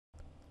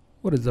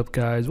What is up,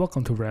 guys?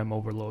 Welcome to RAM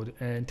Overload,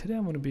 and today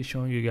I'm going to be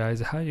showing you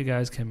guys how you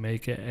guys can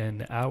make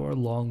an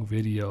hour-long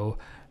video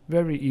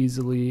very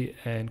easily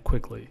and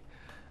quickly.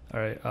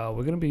 Alright,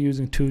 we're going to be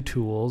using two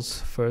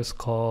tools, first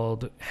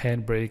called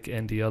Handbrake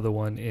and the other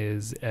one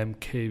is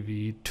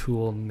MKV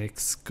Tool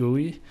Nix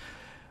GUI.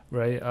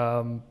 Right,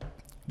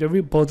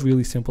 they're both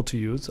really simple to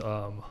use.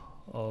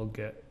 I'll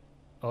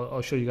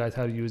show you guys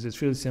how to use it.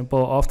 It's really simple.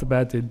 Off the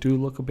bat, they do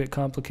look a bit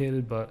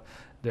complicated, but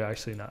they're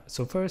actually not.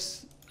 So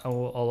first,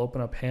 I'll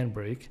open up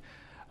Handbrake.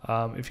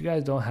 If you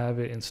guys don't have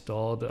it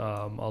installed,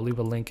 I'll leave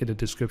a link in the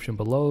description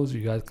below so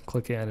you guys can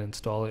click it and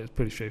install it. It's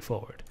pretty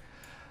straightforward.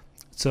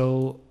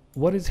 So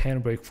what is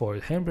Handbrake for?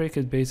 Handbrake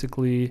is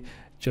basically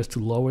just to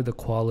lower the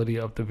quality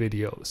of the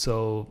video.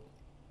 So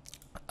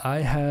I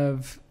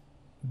have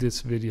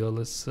this video.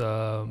 Let's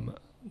go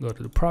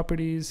to the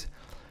properties.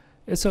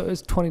 It's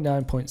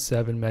 29.7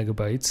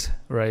 megabytes,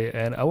 right?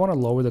 And I want to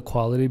lower the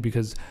quality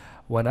because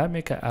when I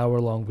make an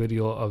hour-long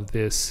video of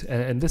this,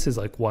 and this is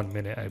like 1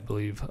 minute, I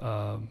believe.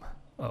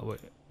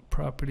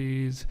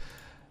 Properties,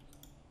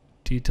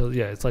 details.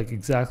 Yeah, it's like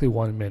exactly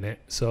 1 minute.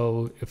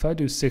 So if I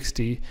do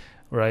 60,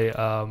 right,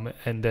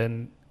 and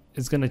then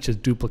it's gonna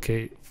just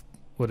duplicate.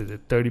 What is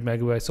it? 30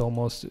 megabytes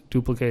almost.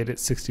 Duplicate it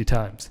 60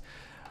 times.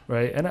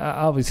 Right, and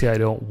obviously I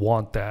don't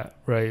want that,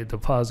 right? The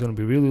file is going to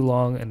be really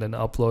long, and then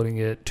uploading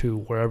it to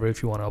wherever,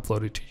 if you want to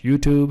upload it to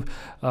YouTube,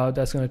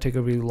 that's going to take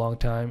a really long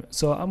time.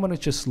 So I'm going to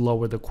just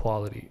lower the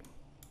quality.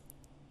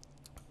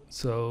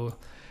 So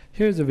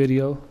here's a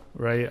video,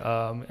 right?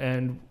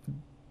 And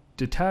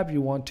the tab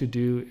you want to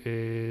do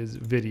is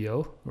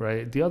video,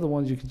 right? The other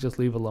ones you can just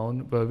leave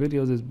alone, but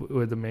videos is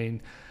where the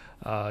main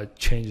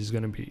change is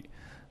going to be.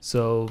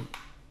 So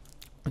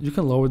you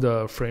can lower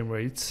the frame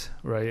rates,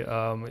 right?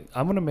 I'm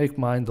gonna make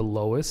mine the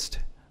lowest,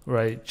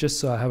 right? Just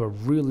so I have a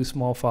really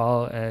small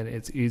file and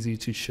it's easy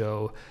to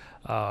show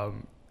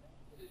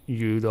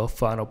you the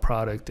final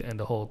product and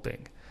the whole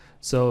thing.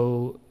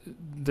 So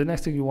the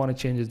next thing you want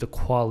to change is the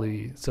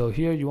quality. So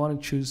here you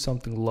want to choose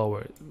something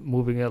lower.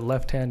 Moving it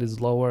left hand is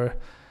lower.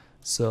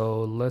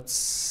 So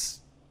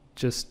let's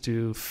just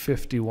do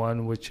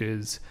 51, which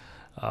is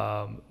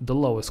the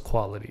lowest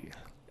quality.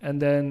 And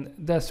then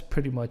that's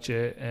pretty much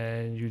it.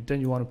 And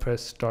then you want to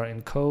press start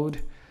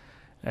encode,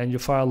 and your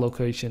file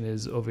location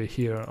is over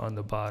here on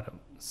the bottom.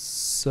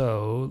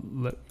 So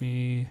let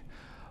me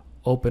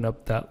open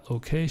up that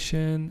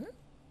location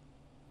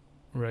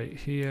right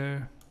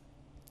here,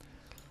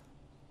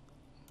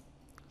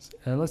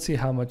 and let's see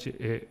how much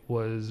it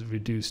was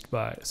reduced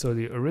by. So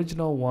the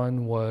original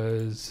one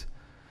was,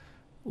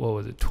 what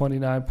was it,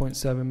 29.7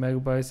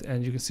 megabytes,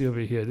 and you can see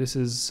over here this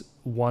is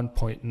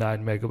 1.9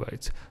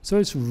 megabytes. So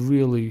it's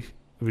really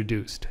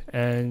reduced,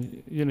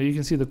 and you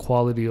can see the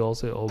quality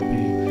also will be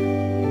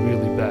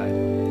really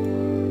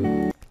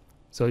bad.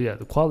 So yeah,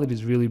 the quality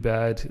is really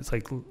bad. It's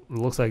like, it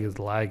looks like it's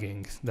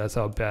lagging. That's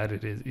how bad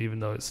it is, even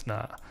though it's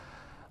not.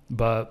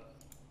 But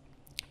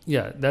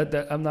yeah,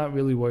 that I'm not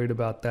really worried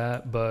about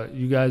that, but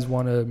you guys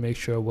want to make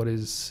sure what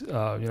is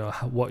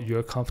what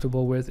you're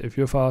comfortable with. If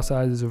your file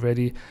size is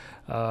already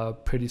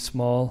pretty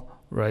small,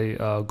 right,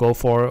 go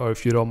for it. Or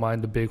if you don't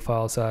mind the big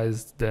file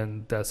size,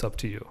 then that's up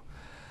to you.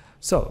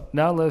 So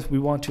now we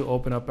want to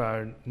open up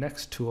our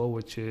next tool,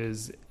 which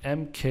is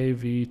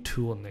MKV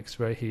Tool Nix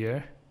right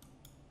here.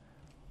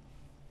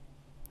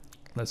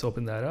 Let's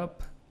open that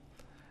up,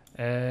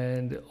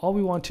 and all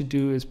we want to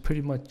do is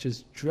pretty much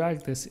just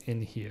drag this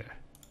in here.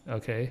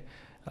 Okay,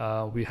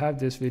 we have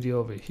this video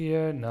over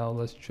here. Now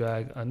let's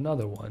drag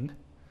another one,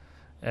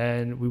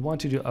 and we want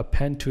to do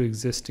append to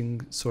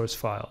existing source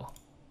file.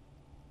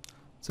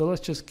 So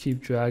let's just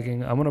keep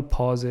dragging. I'm gonna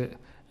pause it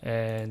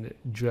and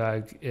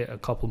drag it a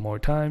couple more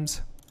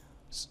times.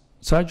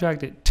 So I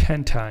dragged it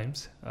 10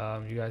 times.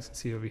 You guys can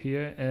see over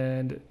here.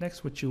 And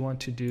next, what you want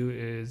to do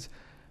is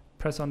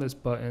press on this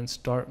button,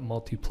 start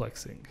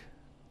multiplexing.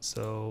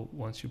 So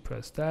once you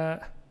press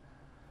that,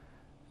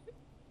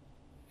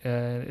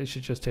 and it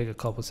should just take a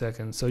couple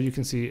seconds. So you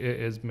can see it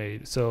is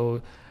made.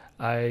 So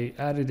I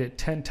added it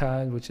 10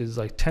 times, which is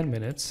like 10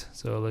 minutes.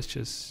 So let's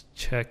just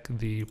check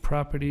the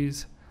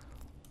properties.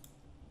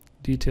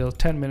 Detail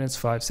 10 minutes,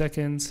 5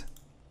 seconds.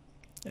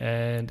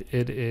 And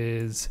it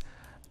is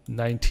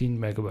 19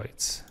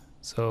 megabytes.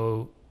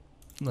 So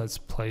let's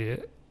play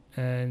it.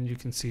 And you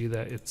can see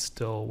that it's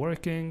still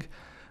working.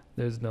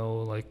 There's no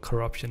like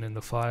corruption in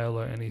the file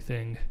or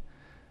anything.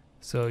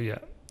 So yeah,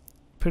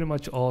 pretty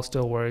much all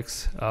still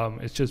works.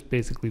 It's just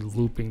basically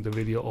looping the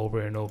video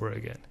over and over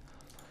again.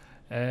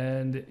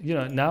 And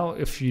now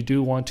if you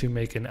do want to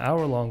make an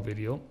hour-long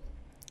video,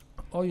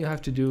 all you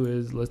have to do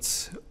is,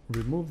 let's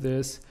remove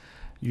this.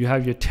 You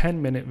have your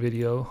 10-minute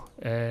video,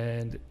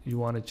 and you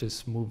want to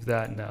just move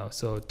that now.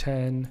 So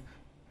 10,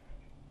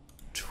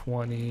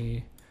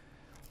 20,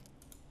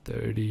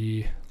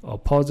 30. I'll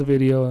pause the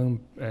video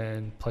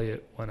and play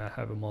it when I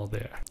have them all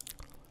there.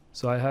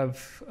 So I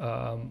have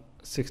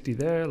 60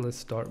 there. Let's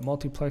start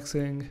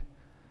multiplexing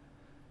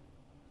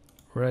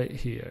right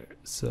here.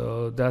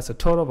 So that's a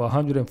total of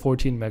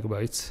 114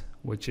 megabytes,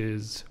 which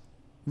is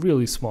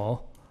really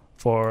small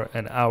for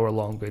an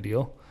hour-long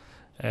video.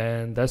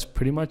 And that's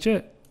pretty much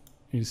it.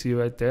 You can see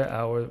right there,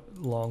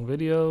 hour-long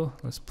video.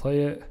 Let's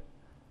play it.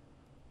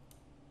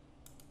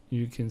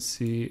 You can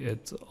see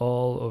it's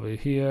all over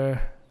here,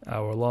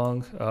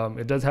 hour-long.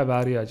 It does have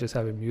audio, I just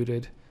have it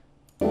muted.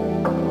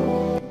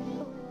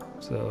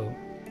 So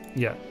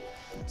yeah,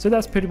 so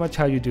that's pretty much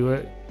how you do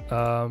it.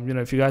 You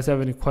know, if you guys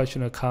have any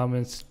question or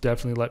comments,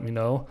 definitely let me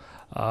know.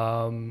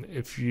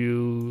 If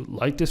you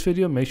like this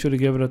video, make sure to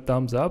give it a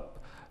thumbs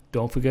up.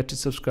 Don't forget to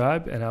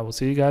subscribe, and I will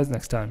see you guys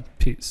next time.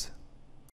 Peace.